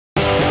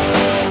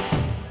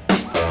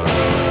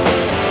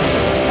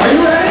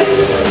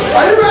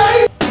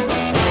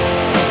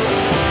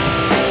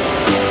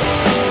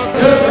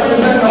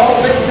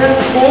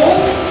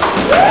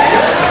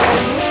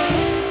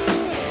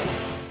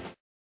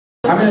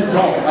I'm an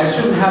adult. I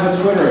shouldn't have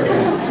a Twitter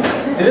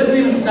account. It doesn't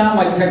even sound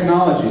like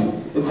technology.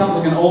 It sounds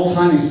like an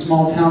old-timey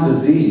small-town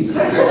disease.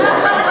 You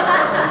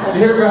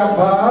hear about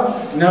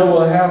Bob? No,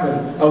 what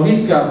happened? Oh,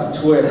 he's got the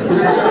Twitter.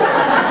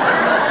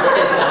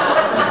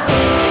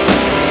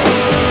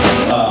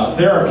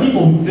 There are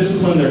people who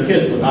discipline their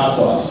kids with hot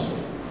sauce.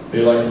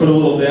 They like put a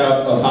little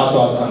dab of hot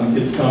sauce on the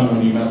kid's tongue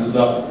when he messes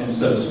up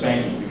instead of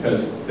spanking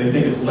because they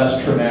think it's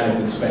less traumatic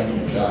than spanking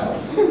a child.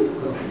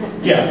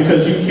 Yeah,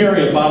 because you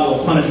carry a bottle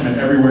of punishment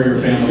everywhere your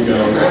family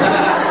goes.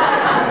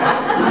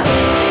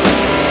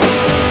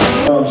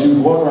 She was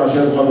walking around, she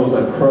had one of those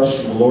like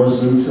crushed velour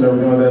suits and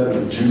everything like that with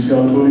the juicy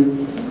on the booty.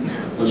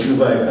 But she was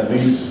like at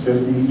least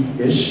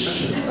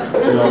 50-ish, you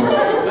know.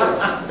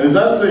 And it's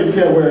not to say you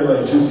can't wear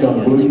like juicy on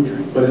the booty,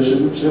 but it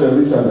should at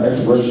least have an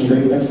expiration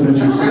date next to the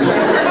juicy.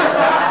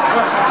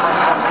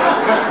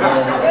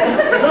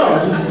 No,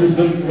 just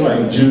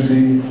like juicy,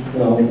 you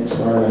know,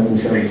 expired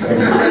 1977.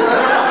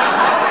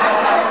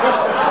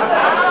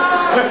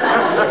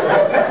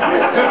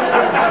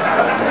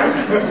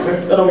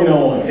 That don't mean I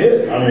don't want to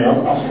hit. I mean,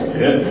 I'll still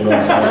hit, you know what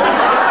I'm saying?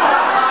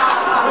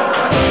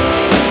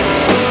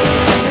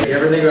 You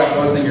ever think about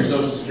posting your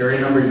social security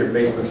number as your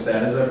Facebook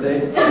status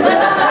update?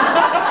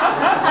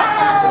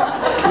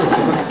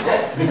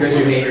 Because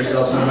you hate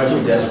yourself so much,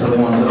 you desperately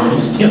want someone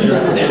to steal your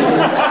identity.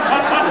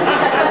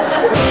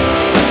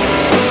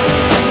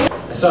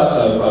 I saw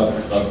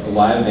a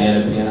live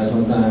band of pianos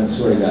one time, I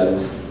swear to God,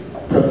 this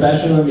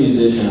professional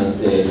musician on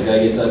stage. The guy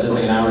gets up, does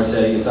like an hour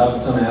set, he gets up,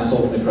 some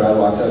asshole from the crowd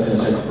walks up to him and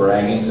starts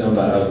bragging to him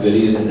about how good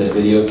he is in the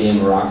video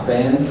game Rock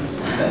Band.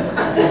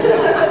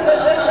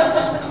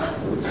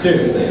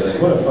 Seriously,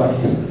 like, what a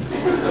fucking...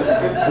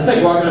 It's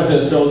like walking up to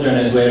a soldier on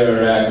his way to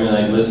Iraq and being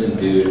like, listen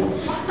dude,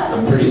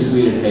 I'm pretty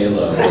sweet at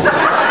Halo.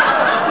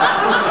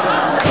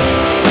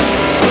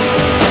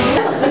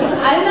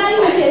 I'm not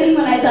even kidding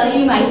when I tell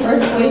you my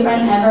first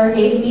boyfriend ever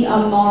gave me a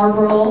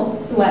Marlboro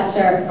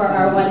sweatshirt for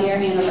our 1-year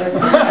anniversary.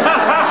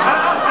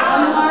 A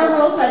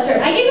Marlboro sweatshirt.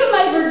 I gave him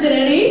my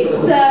virginity,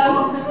 so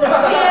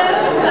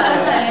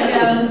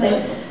yeah, I'm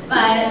saying.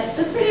 But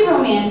it's pretty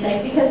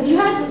romantic because you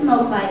had to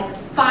smoke like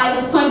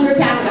 500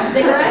 packs of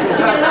cigarettes to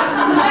get enough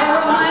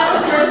Marlboro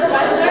miles for a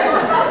sweatshirt,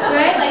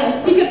 right?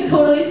 Like he could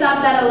totally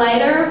stop at a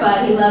lighter,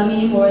 but he loved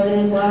me more than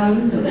his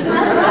lungs.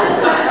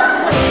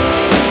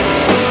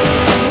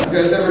 You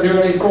guys ever do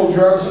any cool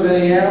drugs with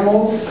any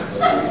animals?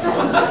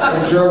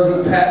 Or drugs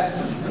with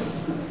pets?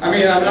 I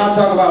mean, I'm not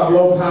talking about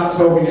blow pot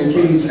smoke in your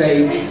kitty's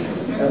face.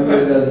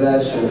 Everybody does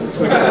that shit.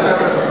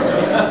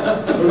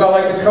 What about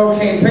like the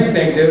cocaine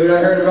picnic, dude?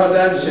 I heard about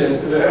that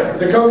shit.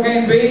 The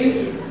cocaine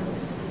bee?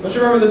 Don't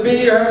you remember the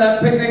bee? You remember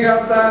that picnic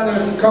outside? There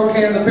was some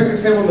cocaine on the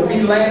picnic table and the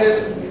bee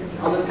landed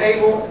on the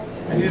table.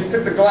 And you just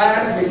took the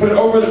glass and you put it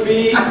over the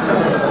bee.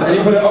 And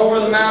you put it over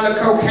the mound of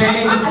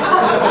cocaine.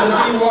 And the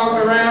bee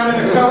walked around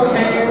in the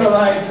cocaine for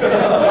like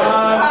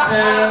 5,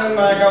 10,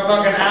 like a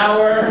fucking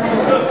hour.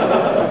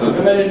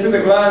 And then you took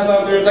the glass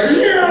off there, it's like,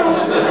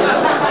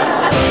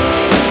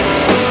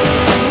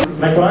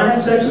 like when I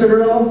have sex with a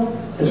girl,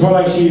 it's more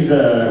like she's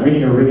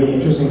reading a really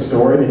interesting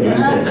story than you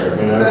think,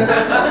 you know?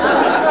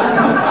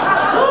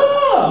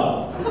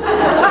 Oh!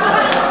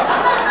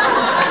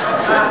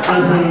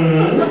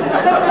 Mm-hmm.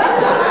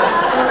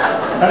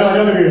 I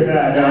don't agree with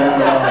that. No.